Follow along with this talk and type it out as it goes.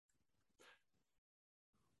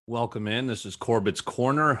Welcome in. This is Corbett's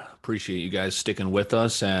Corner. Appreciate you guys sticking with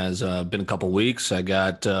us. As been a couple weeks, I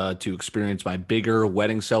got to experience my bigger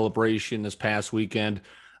wedding celebration this past weekend.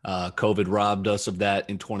 COVID robbed us of that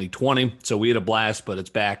in 2020, so we had a blast. But it's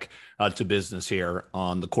back to business here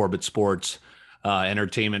on the Corbett Sports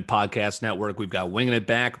Entertainment Podcast Network. We've got Winging It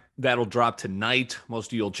back. That'll drop tonight.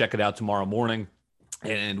 Most of you will check it out tomorrow morning.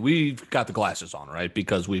 And we've got the glasses on, right?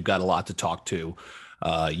 Because we've got a lot to talk to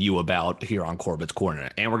you about here on Corbett's Corner.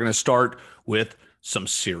 And we're going to start with some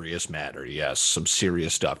serious matter. Yes, some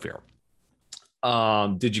serious stuff here.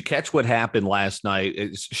 Did you catch what happened last night?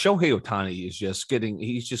 Shohei Ohtani he's just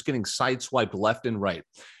getting sideswiped left and right.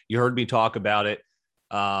 You heard me talk about it.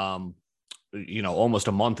 Almost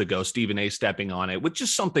a month ago, Stephen A stepping on it, which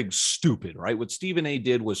is something stupid, right? What Stephen A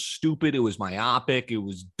did was stupid. It was myopic. It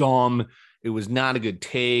was dumb. It was not a good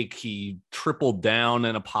take. He tripled down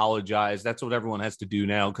and apologized. That's what everyone has to do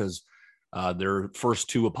now because their first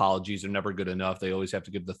two apologies are never good enough. They always have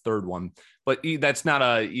to give the third one. But that's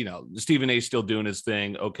not Stephen A still doing his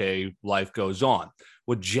thing. Okay, life goes on.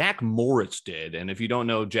 What Jack Morris did, and if you don't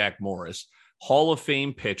know Jack Morris, Hall of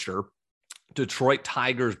Fame pitcher, Detroit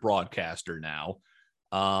Tigers broadcaster now,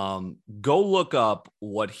 go look up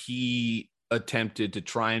what he attempted to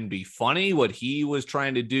try and be funny, what he was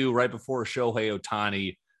trying to do right before Shohei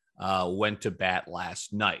Ohtani went to bat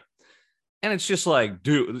last night. And it's just like,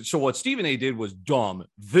 dude, so what Stephen A did was dumb.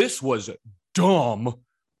 This was dumb.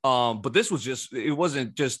 But this was it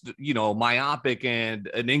wasn't just, myopic and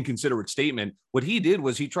an inconsiderate statement. What he did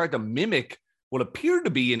was he tried to mimic what appeared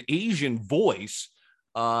to be an Asian voice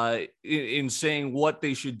in saying what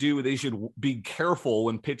they should do. They should be careful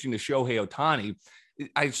when pitching to Shohei Ohtani.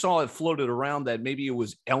 I saw it floated around that maybe it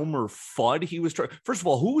was Elmer Fudd. He was first of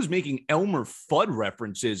all, who was making Elmer Fudd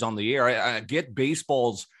references on the air? I get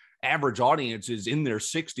baseball's average audience is in their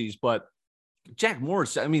 60s, but Jack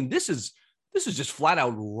Morris, I mean, this is just flat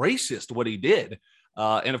out racist what he did.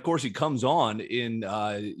 And of course, he comes on in,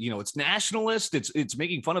 it's nationalist. It's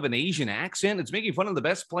making fun of an Asian accent. It's making fun of the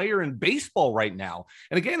best player in baseball right now.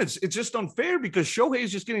 And again, it's just unfair because Shohei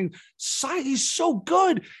is just getting he's so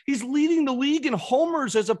good. He's leading the league in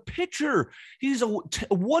homers as a pitcher. He's a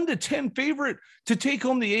 1 to 10 favorite to take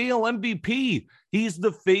home the AL MVP. He's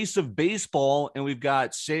the face of baseball. And we've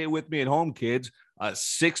got, say it with me at home, kids, a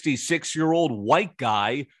 66-year-old white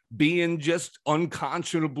guy being just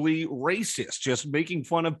unconscionably racist, just making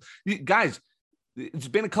fun of guys. It's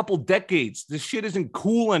been a couple decades. This shit isn't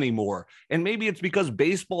cool anymore. And maybe it's because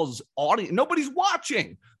baseball's audience, nobody's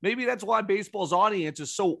watching. Maybe that's why baseball's audience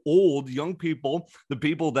is so old. Young people, the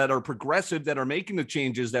people that are progressive, that are making the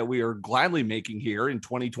changes that we are gladly making here in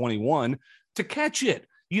 2021 to catch it.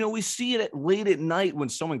 We see it late at night when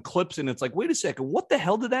someone clips and it's like, wait a second, what the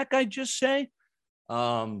hell did that guy just say?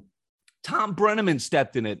 Tom Brenneman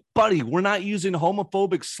stepped in it. Buddy, we're not using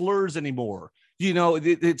homophobic slurs anymore.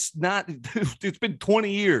 It's not, it's been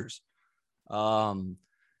 20 years. But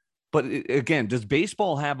again, does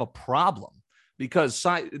baseball have a problem? Because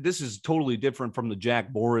this is totally different from the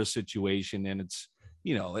Jack Morris situation. And it's,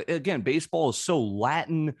 again, baseball is so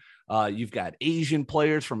Latin. You've got Asian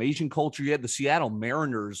players from Asian culture. You had the Seattle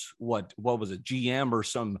Mariners, what was it, GM or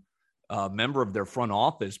some member of their front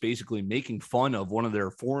office basically making fun of one of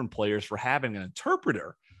their foreign players for having an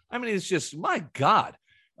interpreter. I mean, it's just, my God,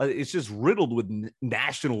 it's just riddled with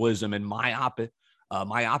nationalism and myopic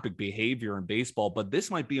behavior in baseball. But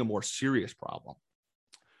this might be a more serious problem.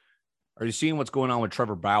 Are you seeing what's going on with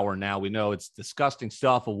Trevor Bauer now? We know it's disgusting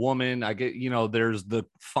stuff. A woman, I get, there's the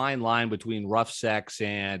fine line between rough sex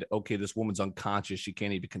and, okay, this woman's unconscious. She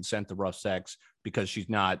can't even consent to rough sex because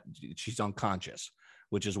she's unconscious,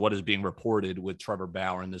 which is what is being reported with Trevor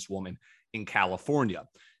Bauer and this woman in California.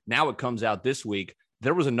 Now it comes out this week.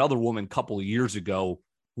 There was another woman a couple of years ago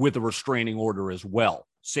with a restraining order as well.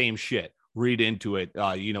 Same shit. Read into it.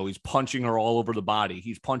 He's punching her all over the body.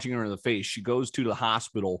 He's punching her in the face. She goes to the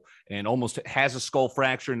hospital and almost has a skull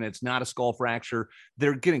fracture, and it's not a skull fracture.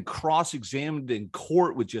 They're getting cross-examined in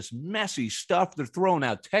court with just messy stuff. They're throwing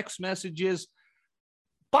out text messages.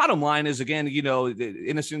 Bottom line is, again,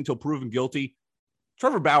 innocent until proven guilty.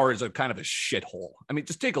 Trevor Bauer is a kind of a shithole. I mean,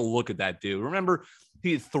 just take a look at that dude. Remember,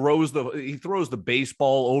 he throws the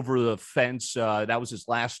baseball over the fence. That was his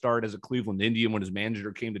last start as a Cleveland Indian when his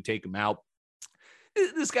manager came to take him out.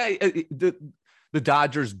 This guy, the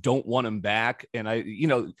Dodgers don't want him back. And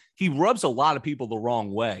he rubs a lot of people the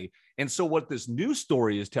wrong way. And so what this news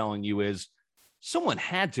story is telling you is someone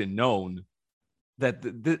had to known that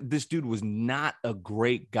this dude was not a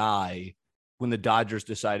great guy when the Dodgers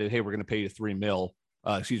decided, hey, we're going to pay you 3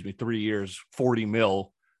 years, $40 million,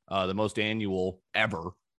 the most annual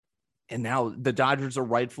ever. And now the Dodgers are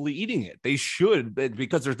rightfully eating it. They should,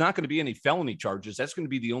 because there's not going to be any felony charges. That's going to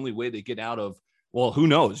be the only way they get out of, well, who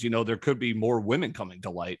knows? There could be more women coming to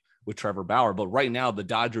light with Trevor Bauer. But right now, the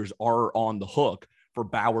Dodgers are on the hook for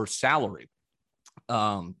Bauer's salary.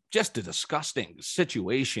 Just a disgusting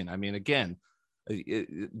situation. I mean, again,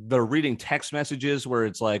 they're reading text messages where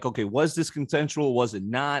it's like, okay, was this consensual? Was it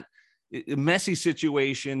not? A messy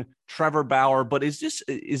situation, Trevor Bauer. But does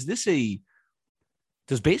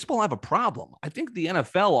baseball have a problem? I think the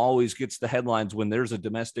NFL always gets the headlines when there's a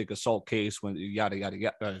domestic assault case, when yada, yada,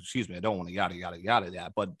 yada. Excuse me. I don't want to yada, yada, yada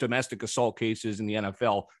that, but domestic assault cases in the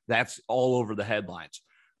NFL, that's all over the headlines.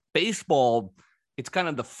 Baseball, it's kind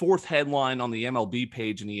of the fourth headline on the MLB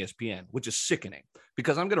page in ESPN, which is sickening,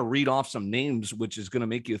 because I'm going to read off some names, which is going to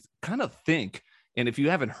make you kind of think. And if you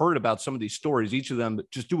haven't heard about some of these stories, each of them,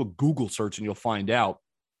 just do a Google search and you'll find out.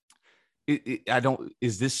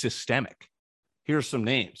 Is this systemic? Here's some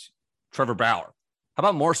names. Trevor Bauer. How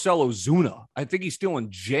about Marcell Ozuna? I think he's still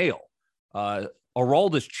in jail.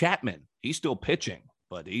 Aroldis Chapman. He's still pitching,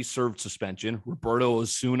 but he served suspension. Roberto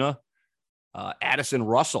Osuna. Addison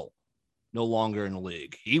Russell. No longer in the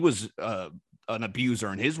league. He was an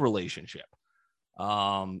abuser in his relationship.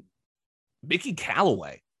 Mickey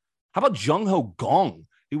Callaway. How about Jung-Ho Kang?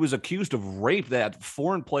 He was accused of rape, that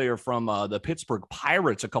foreign player from the Pittsburgh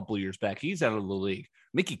Pirates a couple of years back. He's out of the league.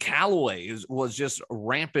 Mickey Callaway was just a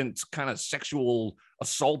rampant kind of sexual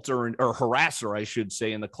assaulter or harasser, I should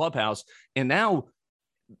say, in the clubhouse. And now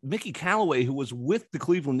Mickey Callaway, who was with the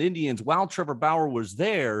Cleveland Indians while Trevor Bauer was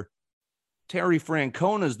there, Terry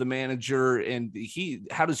Francona is the manager, and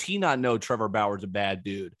how does he not know Trevor Bauer's a bad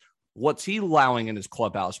dude? What's he allowing in his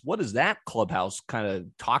clubhouse? What is that clubhouse kind of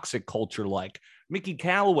toxic culture like? Mickey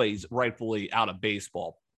Callaway's rightfully out of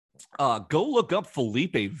baseball. Go look up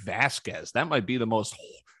Felipe Vasquez. That might be the most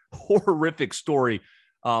horrific story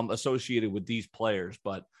associated with these players,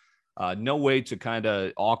 but no way to kind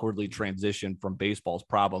of awkwardly transition from baseball's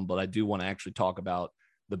problem. But I do want to actually talk about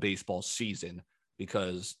the baseball season,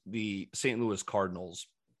 because the St. Louis Cardinals,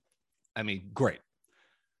 I mean, great.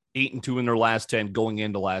 8-2 in their last 10 going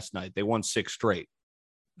into last night. They won 6 straight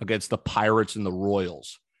against the Pirates and the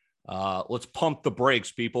Royals. Let's pump the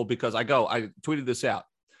brakes, people, because I tweeted this out.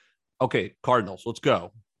 Okay, Cardinals, let's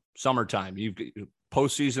go. Summertime, you've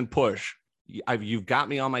postseason push. You've got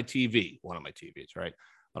me on my TV, one of my TVs, right?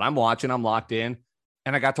 But I'm watching, I'm locked in,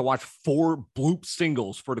 and I got to watch 4 bloop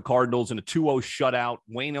singles for the Cardinals in a 2-0 shutout.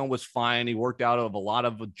 Waino was fine. He worked out of a lot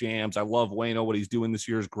of jams. I love Waino. What he's doing this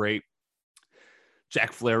year is great.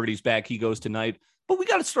 Jack Flaherty's back. He goes tonight. But we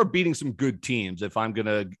got to start beating some good teams if I'm going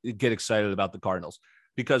to get excited about the Cardinals,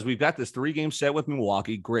 because we've got this 3-game set with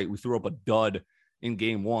Milwaukee. Great. We threw up a dud in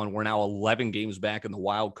game 1. We're now 11 games back in the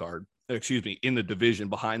wild card. In the division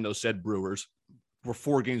behind those said Brewers. We're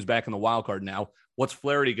 4 games back in the wild card now. What's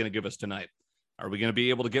Flaherty going to give us tonight? Are we going to be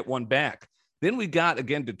able to get one back? Then we got,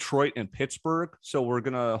 again, Detroit and Pittsburgh. So we're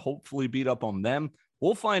going to hopefully beat up on them.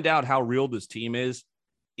 We'll find out how real this team is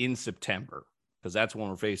in September, because that's when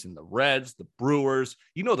we're facing the Reds, the Brewers.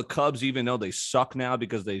 The Cubs, even though they suck now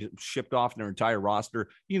because they shipped off their entire roster,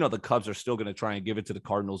 the Cubs are still going to try and give it to the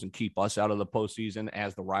Cardinals and keep us out of the postseason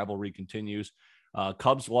as the rivalry continues.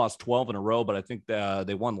 Cubs lost 12 in a row, but I think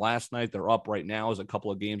they won last night. They're up right now as a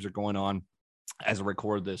couple of games are going on as I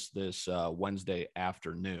record this Wednesday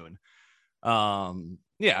afternoon.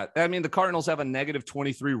 The Cardinals have a negative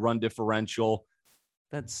 23 run differential.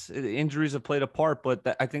 Injuries have played a part,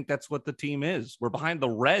 but I think that's what the team is. We're behind the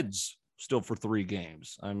Reds still for 3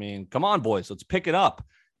 games. I mean, come on, boys, let's pick it up.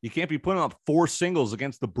 You can't be putting up 4 singles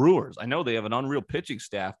against the Brewers. I know they have an unreal pitching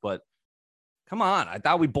staff, but come on. I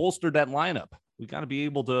thought we bolstered that lineup. We got to be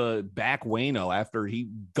able to back Waino after he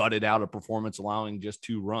gutted out a performance allowing just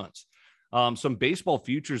 2 runs. Some baseball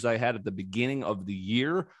futures I had at the beginning of the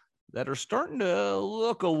year that are starting to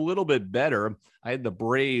look a little bit better. I had the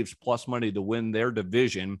Braves plus money to win their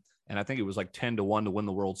division, and I think it was like 10-1 to win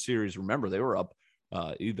the World Series. Remember, they were up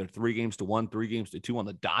either 3-1, 3-2 on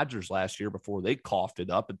the Dodgers last year before they coughed it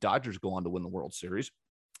up. The Dodgers go on to win the World Series.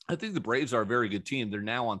 I think the Braves are a very good team. They're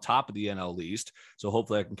now on top of the NL East, so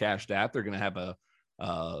hopefully I can cash that. They're going to have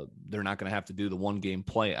they're not going to have to do the 1-game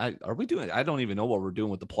play. I don't even know what we're doing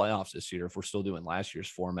with the playoffs this year. If we're still doing last year's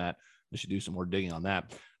format, we should do some more digging on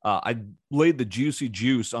that. I laid the juicy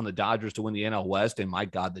juice on the Dodgers to win the NL West, and my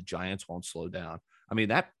God, the Giants won't slow down. I mean,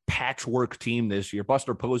 that patchwork team this year.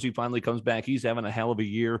 Buster Posey finally comes back. He's having a hell of a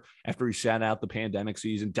year after he sat out the pandemic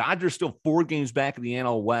season. Dodgers still 4 games back in the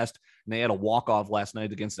NL West, and they had a walk-off last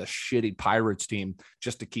night against a shitty Pirates team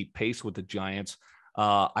just to keep pace with the Giants.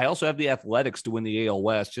 I also have the Athletics to win the AL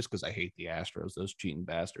West just because I hate the Astros, those cheating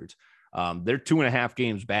bastards. They're 2.5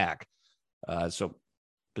 games back. So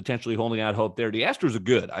potentially holding out hope there. The Astros are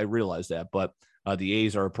good. I realize that, but the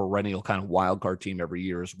A's are a perennial kind of wild card team every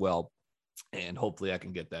year as well. And hopefully I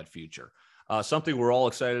can get that future. Something we're all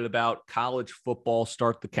excited about, college football,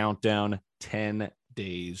 start the countdown, 10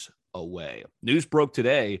 days away. News broke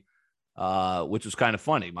today, which was kind of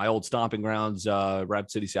funny. My old stomping grounds,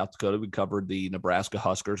 Rapid City, South Dakota, we covered the Nebraska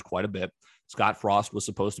Huskers quite a bit. Scott Frost was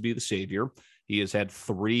supposed to be the savior. He has had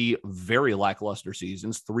 3 very lackluster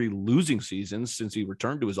seasons, 3 losing seasons since he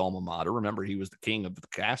returned to his alma mater. Remember, he was the king of the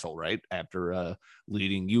castle, right? After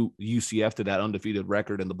leading UCF to that undefeated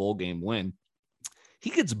record in the bowl game win. He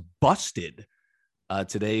gets busted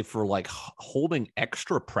today for like holding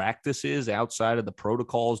extra practices outside of the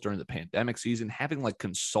protocols during the pandemic season, having like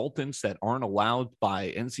consultants that aren't allowed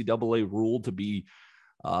by NCAA rule to be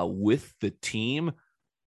with the team.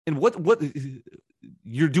 And what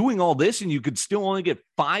you're doing all this and you could still only get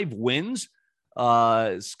 5 wins.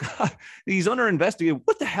 Scott, he's under investigation.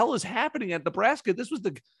 What the hell is happening at Nebraska? This was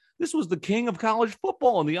the king of college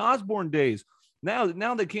football in the Osborne days.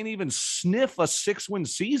 Now they can't even sniff a 6-win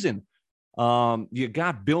season. You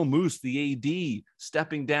got Bill Moose, the AD,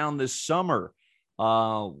 stepping down this summer.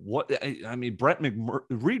 Read Brett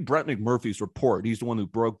McMurphy's report. He's the one who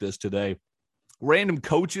broke this today. Random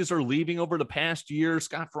coaches are leaving over the past year.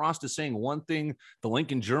 Scott Frost is saying one thing. The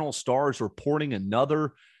Lincoln Journal-Star is reporting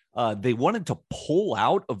another. They wanted to pull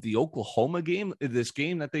out of the Oklahoma game, this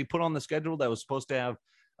game that they put on the schedule that was supposed to have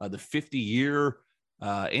the 50-year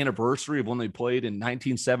anniversary of when they played in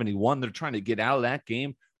 1971. They're trying to get out of that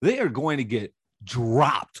game. They are going to get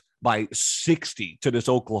dropped by 60 to this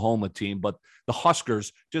Oklahoma team. But the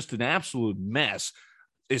Huskers, just an absolute mess.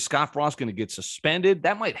 Is Scott Frost going to get suspended?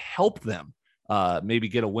 That might help them maybe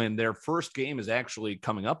get a win. Their first game is actually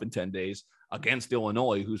coming up in 10 days against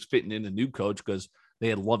Illinois, who's fitting in a new coach because they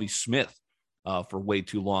had Lovie Smith for way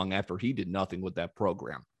too long after he did nothing with that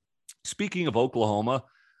program. Speaking of Oklahoma,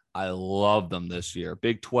 I love them this year.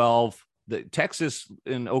 Big 12, the Texas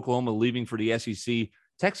and Oklahoma leaving for the SEC.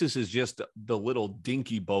 Texas is just the little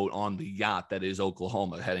dinky boat on the yacht that is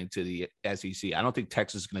Oklahoma heading to the SEC. I don't think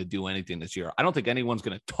Texas is going to do anything this year. I don't think anyone's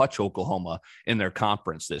going to touch Oklahoma in their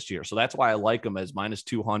conference this year. So that's why I like them as minus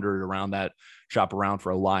 200 around that, shop around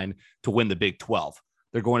for a line to win the Big 12.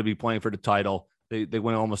 They're going to be playing for the title. They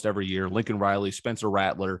win almost every year. Lincoln Riley, Spencer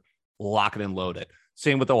Rattler, lock it and load it.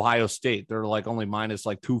 Same with Ohio State. They're like only minus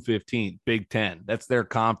like 215, Big 10. That's their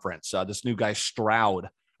conference. This new guy, Stroud,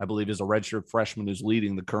 I believe, is a redshirt freshman who's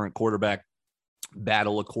leading the current quarterback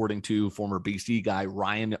battle, according to former BC guy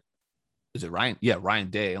Ryan. Is it Ryan? Yeah, Ryan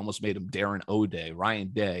Day. Almost made him Darren O'Day. Ryan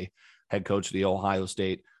Day, head coach of the Ohio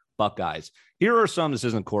State Buckeyes. Here are some, this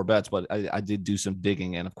isn't core bets, but I did do some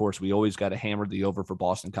digging. And of course, we always got to hammer the over for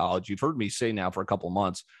Boston College. You've heard me say now for a couple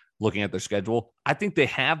months, looking at their schedule, I think they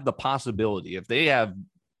have the possibility, if they have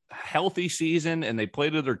healthy season and they play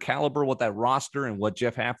to their caliber with that roster and what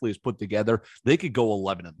Jeff Hafley has put together, they could go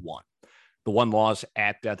 11-1. The one loss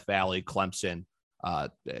at Death Valley, Clemson.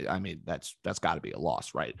 That's got to be a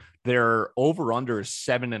loss, right? Their over under is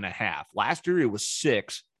 7.5. Last year it was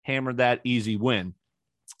 6. Hammered that, easy win.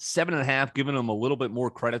 7.5, giving them a little bit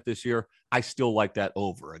more credit this year. I still like that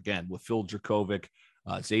over again with Phil Dracovic,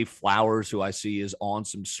 Zay Flowers, who I see is on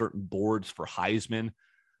some certain boards for Heisman.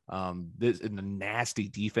 This in the nasty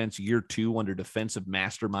defense, year 2 under defensive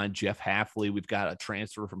mastermind Jeff Hafley. We've got a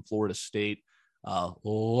transfer from Florida State.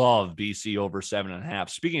 Love BC over 7.5.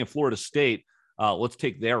 Speaking of Florida State, let's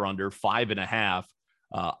take their under 5.5.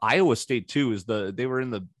 Iowa State too they were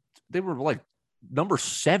like number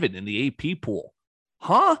 7 in the AP pool.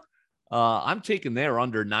 I'm taking their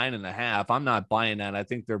under 9.5. I'm not buying that. I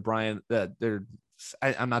think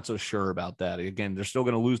I'm not so sure about that. Again, they're still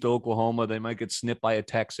going to lose to Oklahoma. They might get snipped by a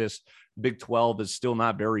Texas. Big 12 is still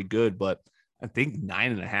not very good, but I think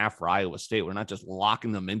 9.5 for Iowa State. We're not just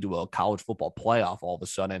locking them into a college football playoff all of a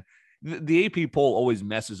sudden. The AP poll always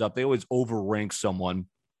messes up. They always overrank someone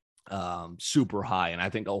super high. And I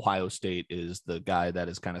think Ohio State is the guy that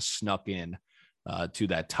is kind of snuck in to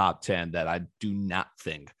that top 10 that I do not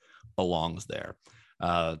think belongs there.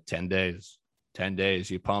 10 days.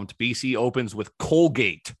 You pumped. BC opens with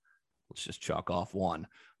Colgate. Let's just chalk off 1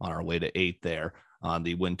 on our way to 8 there on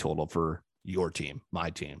the win total for your team, my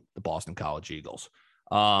team, the Boston College Eagles.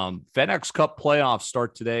 FedEx Cup playoffs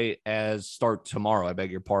start tomorrow, I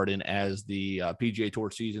beg your pardon, as the PGA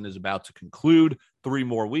Tour season is about to conclude. 3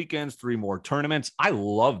 more weekends, 3 more tournaments. I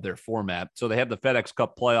love their format. So they have the FedEx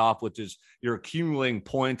Cup playoff, which is you're accumulating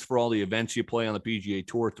points for all the events you play on the PGA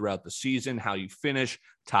Tour throughout the season, how you finish,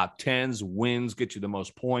 top 10s, wins, get you the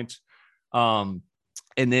most points. And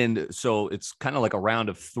then, so it's kind of like a round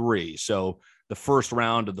of 3. So The first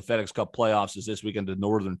round of the FedEx Cup playoffs is this weekend. The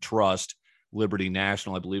Northern Trust, Liberty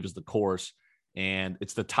National, I believe, is the course. And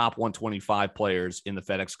it's the top 125 players in the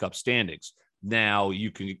FedEx Cup standings. Now you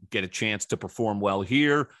can get a chance to perform well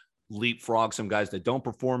here, leapfrog some guys that don't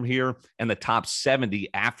perform here, and the top 70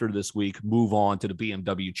 after this week move on to the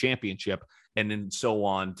BMW Championship, and then so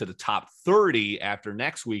on to the top 30 after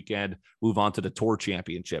next weekend, move on to the Tour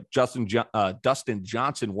Championship. Dustin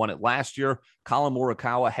Johnson won it last year. Colin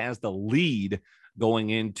Morikawa has the lead going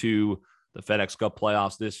into the FedEx Cup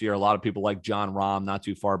playoffs this year. A lot of people like Jon Rahm, not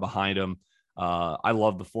too far behind him. I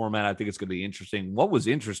love the format. I think it's going to be interesting. What was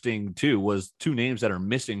interesting, too, was two names that are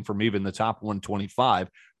missing from even the top 125.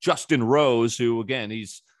 Justin Rose, who, again,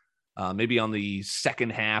 he's maybe on the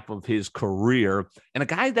second half of his career, and a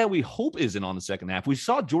guy that we hope isn't on the second half. We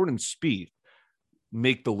saw Jordan Spieth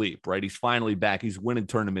make the leap, right? He's finally back. He's winning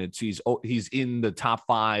tournaments. He's in the top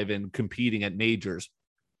 5 and competing at majors.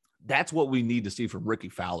 That's what we need to see from Rickie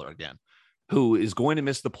Fowler again, who is going to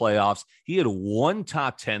miss the playoffs. He had one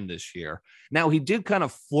top 10 this year. Now, he did kind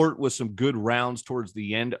of flirt with some good rounds towards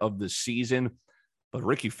the end of the season, but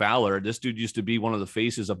Rickie Fowler, this dude used to be one of the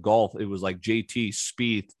faces of golf. It was like JT,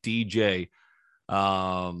 Spieth, DJ,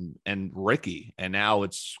 and Rickie. And now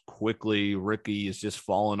it's quickly Rickie is just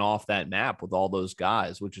falling off that map with all those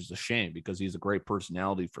guys, which is a shame because he's a great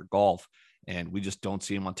personality for golf. And we just don't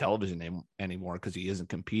see him on television anymore because he isn't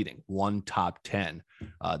competing. One top 10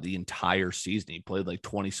 the entire season. He played like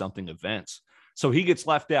 20-something events. So he gets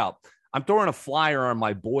left out. I'm throwing a flyer on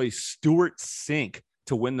my boy Stewart Cink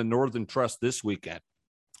to win the Northern Trust this weekend.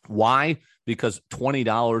 Why? Because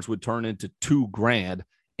 $20 would turn into $2,000.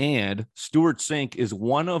 And Stewart Cink is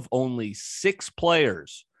one of only 6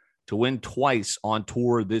 players to win twice on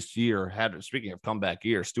tour this year. Speaking of comeback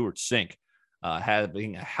year, Stewart Cink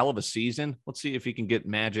having a hell of a season. Let's see if he can get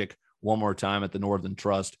magic one more time at the Northern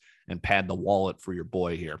Trust and pad the wallet for your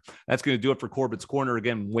boy here. That's going to do it for Corbett's Corner.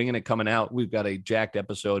 Again, winging it coming out. We've got a jacked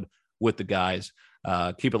episode with the guys.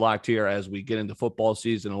 Keep it locked here as we get into football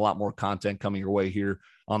season. A lot more content coming your way here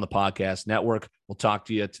on the podcast network. We'll talk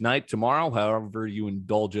to you tonight, tomorrow, however you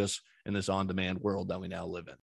indulge us in this on-demand world that we now live in.